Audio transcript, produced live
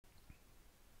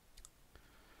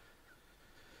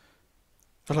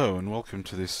Hello and welcome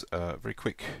to this very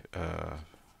quick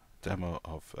demo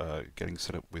of getting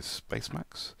set up with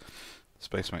Spacemacs.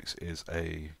 Spacemacs is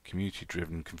a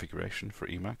community-driven configuration for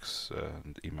Emacs,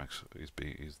 and Emacs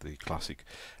is the classic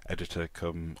editor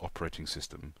come operating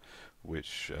system,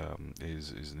 which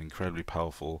is an incredibly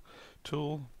powerful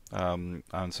tool. And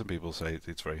some people say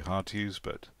it's very hard to use,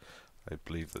 but I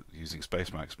believe that using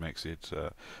Spacemacs makes it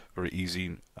very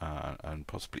easy and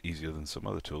possibly easier than some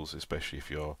other tools, especially if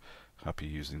you're happy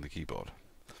using the keyboard.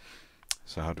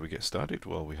 So how do we get started?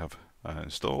 Well, we have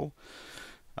install,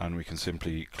 and we can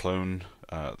simply clone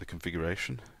the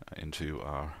configuration into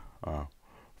our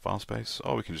file space,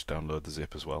 or we can just download the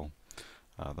zip as well.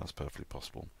 That's perfectly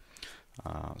possible.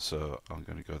 So I'm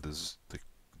going to go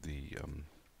the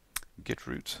git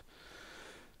root,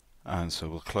 and so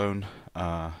we'll clone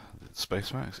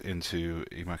Spacemacs into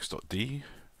emacs.d,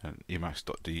 and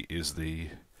emacs.d is the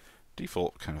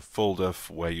default kind of folder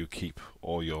where you keep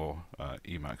all your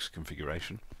Emacs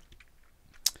configuration.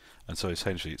 And so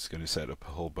essentially it's going to set up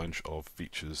a whole bunch of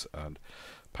features and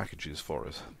packages for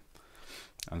us.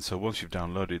 And so once you've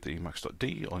downloaded the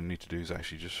emacs.d, all you need to do is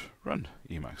actually just run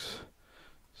Emacs.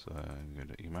 So I'm going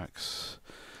to Emacs,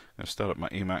 I'm going to start up my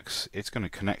Emacs. It's going to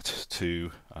connect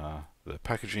to the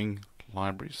packaging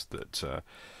libraries that are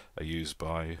used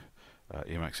by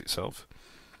Emacs itself.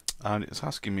 And it's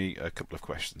asking me a couple of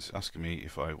questions. It's asking me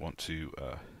if I want to,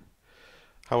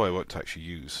 how I want to actually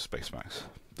use Spacemacs.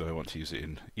 Do I want to use it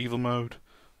in evil mode,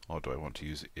 or do I want to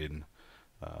use it in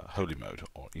holy mode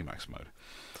or Emacs mode?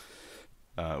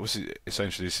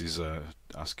 Essentially, this is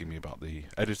asking me about the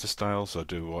editor style. So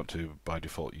do I want to, by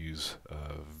default, use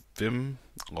Vim,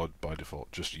 or by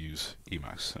default just use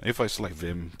Emacs? If I select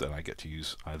Vim, then I get to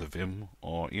use either Vim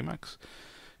or Emacs.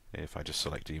 If I just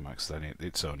select Emacs, then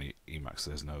it's only Emacs,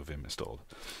 there's no Vim installed.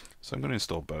 So I'm going to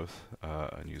install both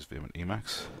and use Vim and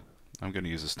Emacs. I'm going to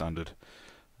use a standard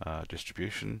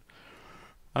distribution.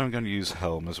 And I'm going to use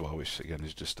Helm as well, which again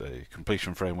is just a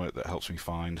completion framework that helps me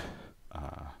find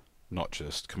not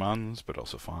just commands, but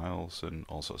also files and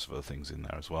all sorts of other things in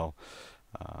there as well.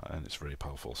 And it's really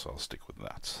powerful, so I'll stick with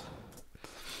that.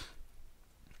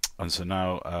 And so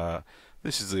now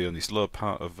this is the only slow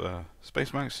part of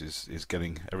Spacemacs is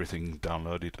getting everything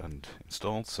downloaded and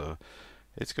installed. So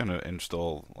it's going to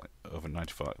install over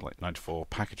 94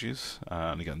 packages,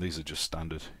 and again these are just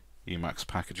standard Emacs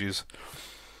packages.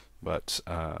 But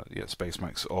yeah,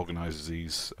 Spacemacs organizes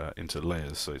these into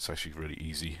layers, so it's actually really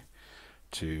easy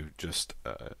to just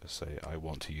say I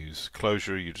want to use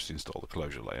Clojure. You just install the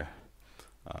Clojure layer,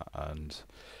 and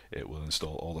it will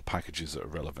install all the packages that are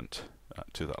relevant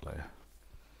to that layer.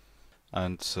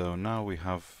 And so now we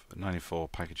have 94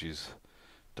 packages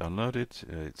downloaded.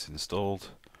 It's installed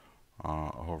a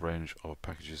whole range of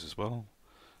packages as well,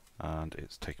 and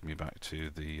it's taken me back to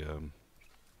the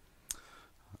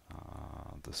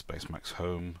Spacemacs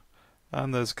home.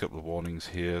 And there's a couple of warnings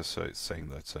here. So it's saying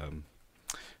that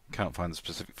can't find the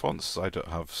specific fonts. I don't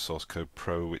have Source Code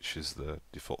Pro, which is the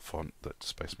default font that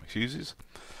Spacemacs uses.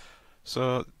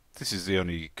 So this is the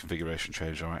only configuration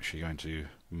change I'm actually going to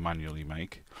manually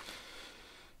make.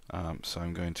 So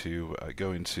I'm going to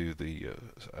go into the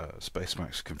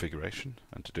Spacemacs configuration,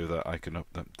 and to do that I can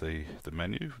open up the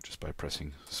menu just by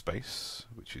pressing space,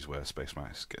 which is where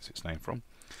Spacemacs gets its name from.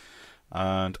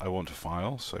 And I want a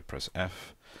file, so I press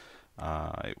F.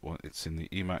 It's in the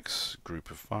Emacs group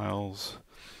of files,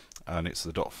 and it's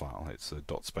the dot file. It's the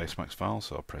 .spacemacs file,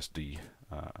 so I'll press D,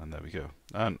 and there we go.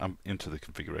 And I'm into the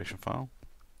configuration file.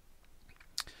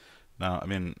 Now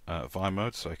I'm in var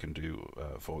mode, so I can do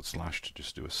 / to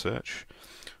just do a search,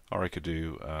 or I could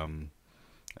do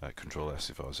Control S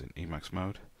if I was in Emacs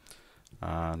mode.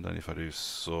 And then if I do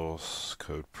Source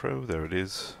Code Pro, there it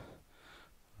is,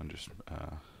 and just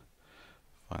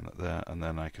find that there, and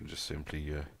then I can just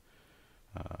simply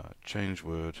change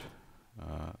word,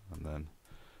 and then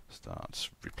start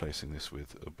replacing this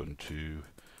with Ubuntu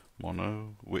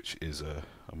Mono, which is a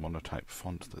monotype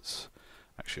font that's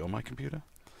actually on my computer.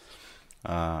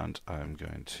 And I'm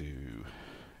going to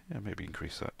maybe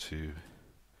increase that to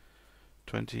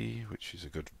 20, which is a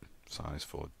good size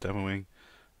for demoing.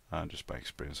 And just by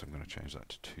experience, I'm going to change that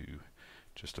to 2,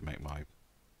 just to make my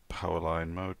power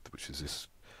line mode, which is this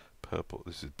purple.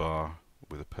 This is bar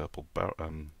with a purple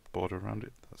border around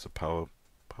it. That's a power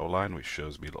line, which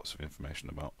shows me lots of information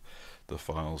about the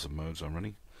files and modes I'm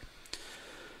running.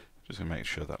 Just going to make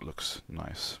sure that looks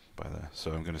nice by there.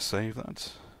 So I'm going to save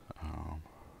that.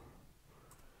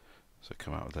 So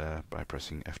come out of there by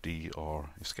pressing FD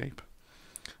or escape,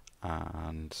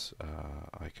 and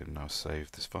I can now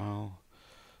save this file.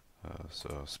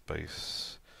 So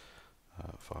space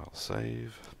file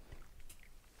save,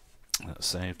 That's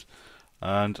saved,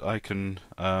 and I can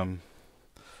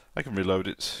reload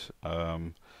it.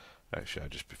 Actually, I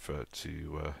just prefer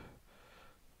to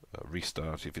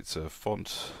restart. If it's a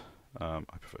font, I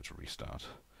prefer to restart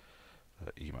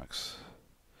Emacs,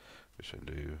 which I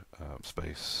do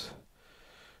space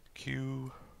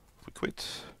Q for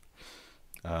quit,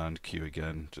 and Q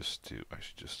again just to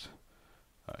actually just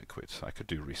quit. I could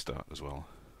do restart as well.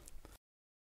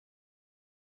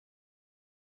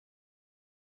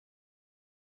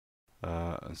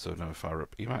 And so now we fire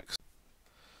up Emacs.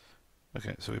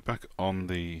 Okay, so we're back on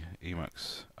the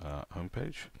Emacs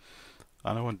homepage,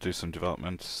 and I want to do some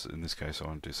development. In this case, I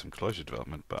want to do some Clojure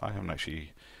development, but I haven't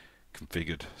actually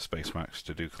configured Spacemacs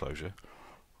to do Clojure.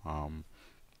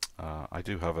 I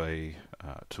do have a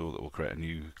tool that will create a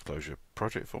new Clojure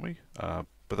project for me, but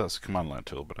that's a command line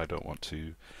tool, but I don't want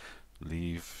to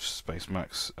leave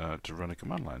Spacemacs to run a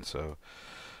command line, so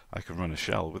I can run a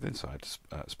shell with inside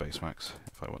Spacemacs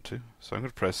if I want to. So I'm going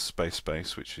to press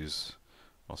space, which is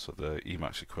also the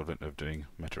Emacs equivalent of doing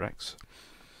meta-x,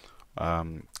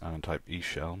 and type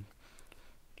e-shell,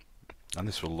 and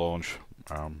this will launch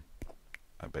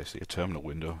basically a terminal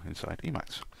window inside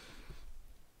Emacs.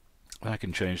 I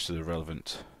can change to the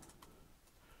relevant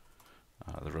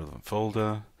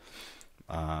folder,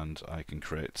 and I can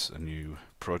create a new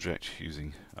project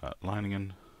using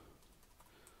Leiningen,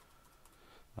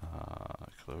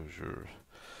 Clojure.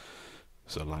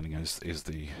 So Leiningen is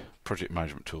the project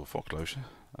management tool for Clojure,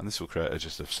 and this will create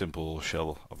just a simple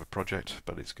shell of a project,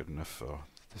 but it's good enough for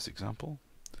this example.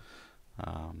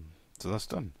 So that's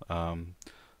done.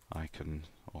 I can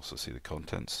also see the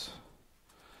contents.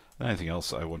 Anything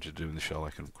else I want to do in the shell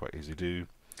I can quite easily do.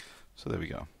 So there we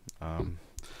go.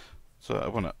 So I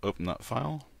want to open that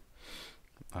file.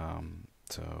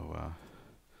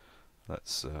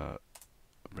 Let's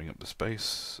bring up the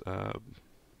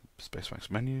Spacemacs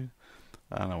menu,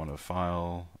 and I want a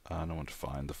file, and I want to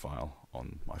find the file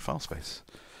on my file space.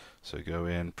 So go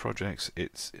in projects,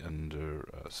 it's under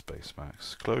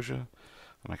Spacemacs Clojure,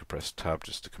 and I can press tab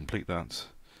just to complete that.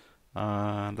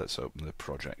 And let's open the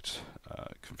project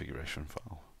configuration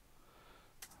file.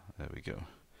 There we go.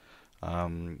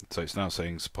 So it's now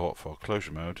saying support for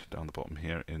Clojure mode down the bottom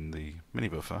here in the mini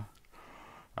buffer.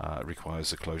 It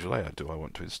requires a Clojure layer. Do I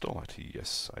want to install it?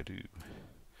 Yes, I do.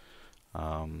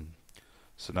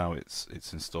 So now it's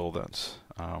installed that,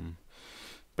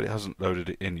 but it hasn't loaded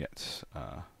it in yet.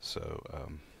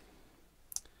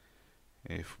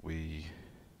 If we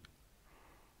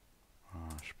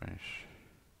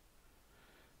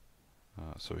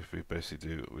so if we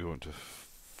basically we want to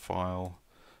file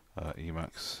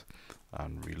Emacs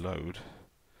and reload,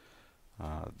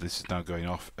 this is now going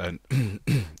off, and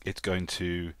it's going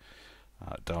to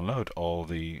download all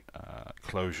the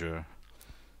Clojure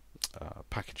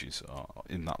packages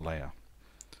in that layer.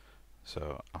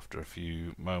 So after a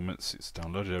few moments it's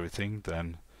downloaded everything,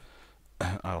 then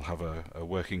I'll have a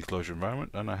working Clojure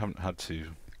environment, and I haven't had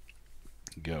to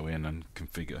go in and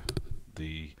configure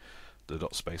the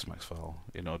 .spacemacs file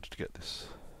in order to get this.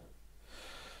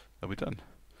 That'll be done.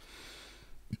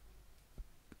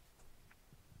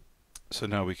 So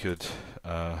now we could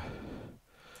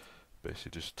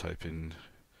basically just type in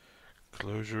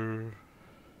Clojure.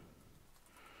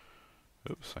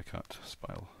 Oops, I can't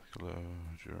spell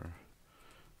Clojure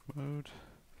mode.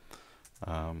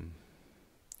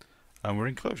 And we're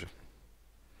in Clojure.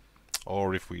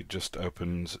 Or if we just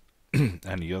opened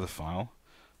any other file,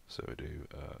 so we do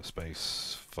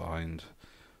space find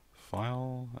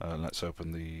file. Let's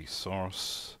open the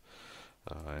source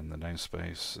in the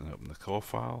namespace and open the core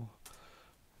file.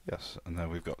 Yes, and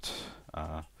then we've got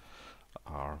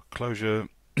our Clojure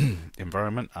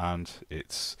environment, and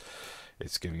it's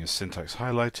giving us syntax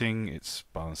highlighting, it's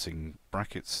balancing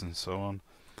brackets and so on.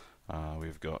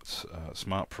 We've got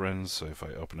smart parens, so if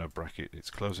I open a bracket it's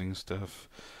closing stuff.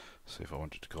 So if I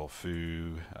wanted to call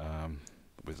foo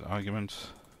with an argument,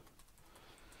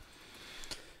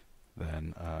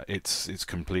 then it's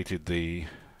completed the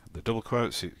double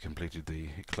quotes, it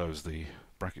closed the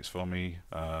brackets for me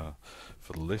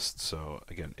for the list. So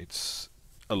again, it's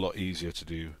a lot easier to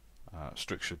do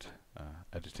structured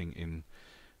editing in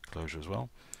Clojure as well.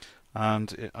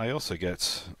 And I also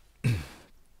get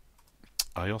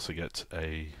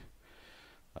a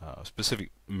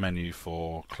specific menu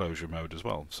for Clojure mode as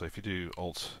well. So if you do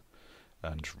Alt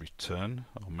and return,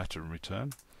 or meta and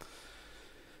return,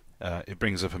 it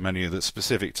brings up a menu that's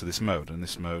specific to this mode, and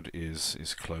this mode is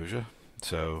Clojure.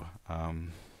 So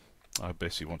I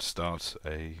basically want to start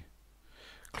a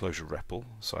Clojure REPL,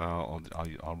 so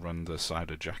I'll run the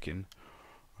cider jackin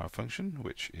function,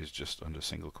 which is just under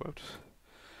single quote,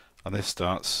 and this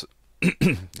starts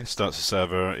it starts a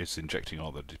server. It's injecting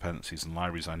all the dependencies and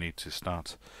libraries I need to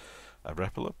start a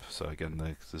REPL up. So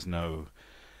again, there's no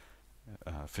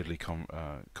fiddly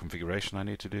configuration I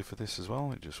need to do for this as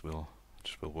well. It just will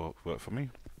work for me.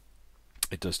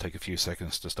 It does take a few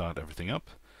seconds to start everything up.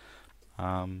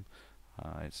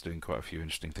 It's doing quite a few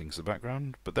interesting things in the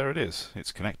background, but there it is.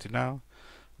 It's connected now.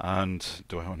 And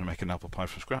do I want to make an apple pie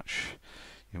from scratch?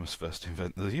 You must first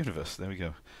invent the universe. There we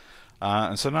go.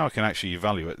 And so now I can actually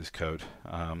evaluate this code.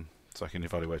 So I can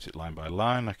evaluate it line by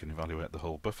line. I can evaluate the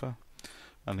whole buffer.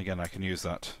 And again, I can use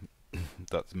that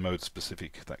that mode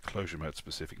specific, that Clojure mode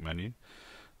specific menu.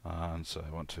 And so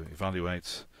I want to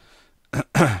evaluate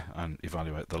and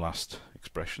evaluate the last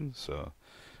expression. So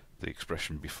the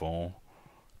expression before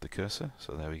the cursor.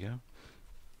 So there we go.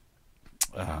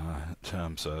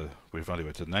 So we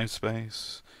evaluated the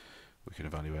namespace. We can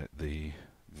evaluate the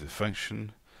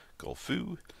function called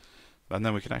foo, and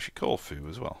then we can actually call foo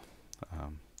as well.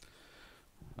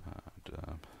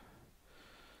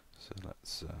 So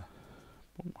let's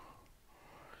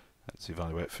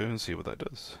evaluate foo and see what that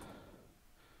does.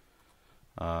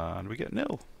 And we get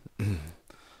nil.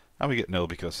 And we get nil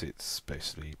because it's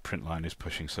basically print line is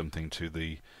pushing something to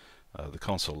the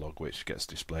console log, which gets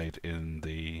displayed in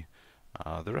the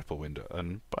REPL window.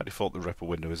 And by default, the REPL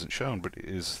window isn't shown, but it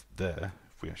is there.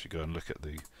 If we actually go and look at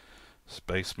the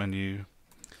space menu,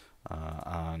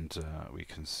 and we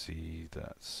can see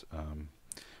that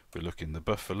we look in the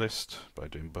buffer list by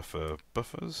doing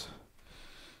buffers.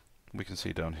 We can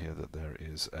see down here that there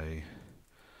is a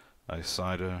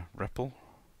cider REPL,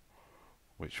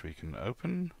 which we can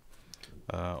open.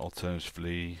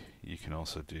 Alternatively, you can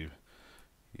also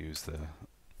use the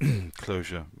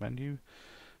Clojure menu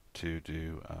to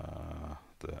do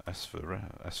the S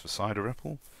for cider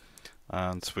REPL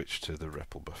and switch to the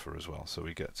REPL buffer as well. So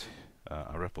we get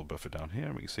a REPL buffer down here,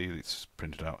 and we can see it's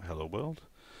printed out hello world,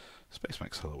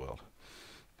 Spacemacs hello world.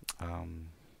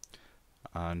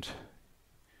 And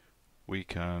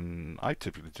I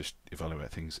typically just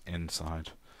evaluate things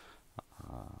inside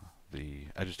the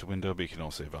editor window, but you can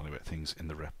also evaluate things in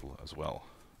the REPL as well.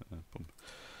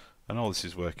 And all this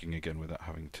is working again without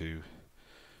having to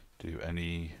do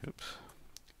any.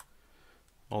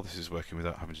 All this is working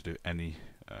without having to do any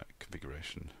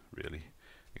configuration really,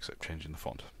 except changing the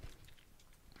font.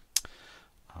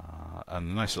 And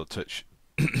the nice little touch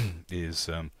is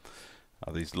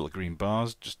these little green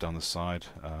bars just down the side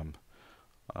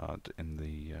in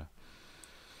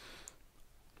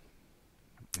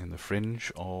the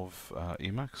fringe of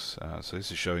Emacs. So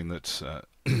this is showing that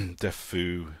def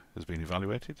foo has been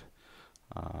evaluated,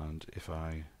 and if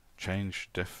I change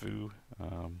def foo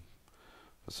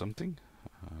for something,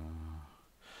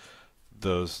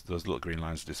 those little green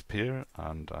lines disappear,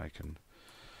 and I can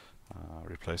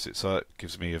replace it. So that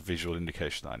gives me a visual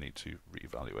indication that I need to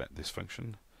reevaluate this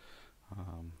function. So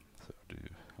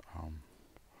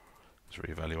let's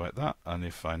reevaluate that, and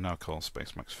if I now call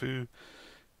Spacemacs foo,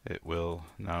 it will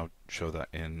now show that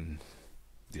in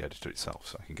the editor itself,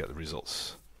 so I can get the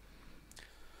results.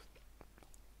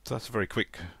 So that's a very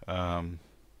quick. Overview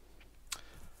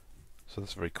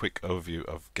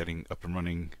of getting up and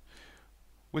running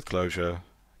with Clojure,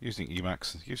 using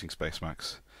Emacs, using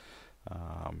Spacemacs.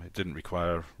 It didn't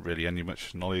require really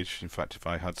much knowledge. In fact, if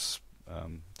I had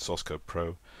Source Code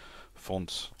Pro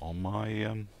font on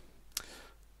my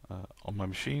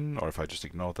machine, or if I just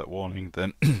ignored that warning,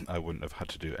 then I wouldn't have had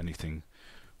to do anything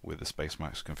with the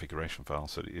Spacemacs configuration file.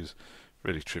 So it is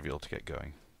really trivial to get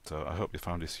going. So I hope you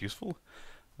found this useful,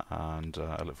 and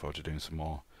I look forward to doing some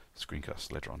more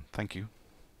screencasts later on. Thank you.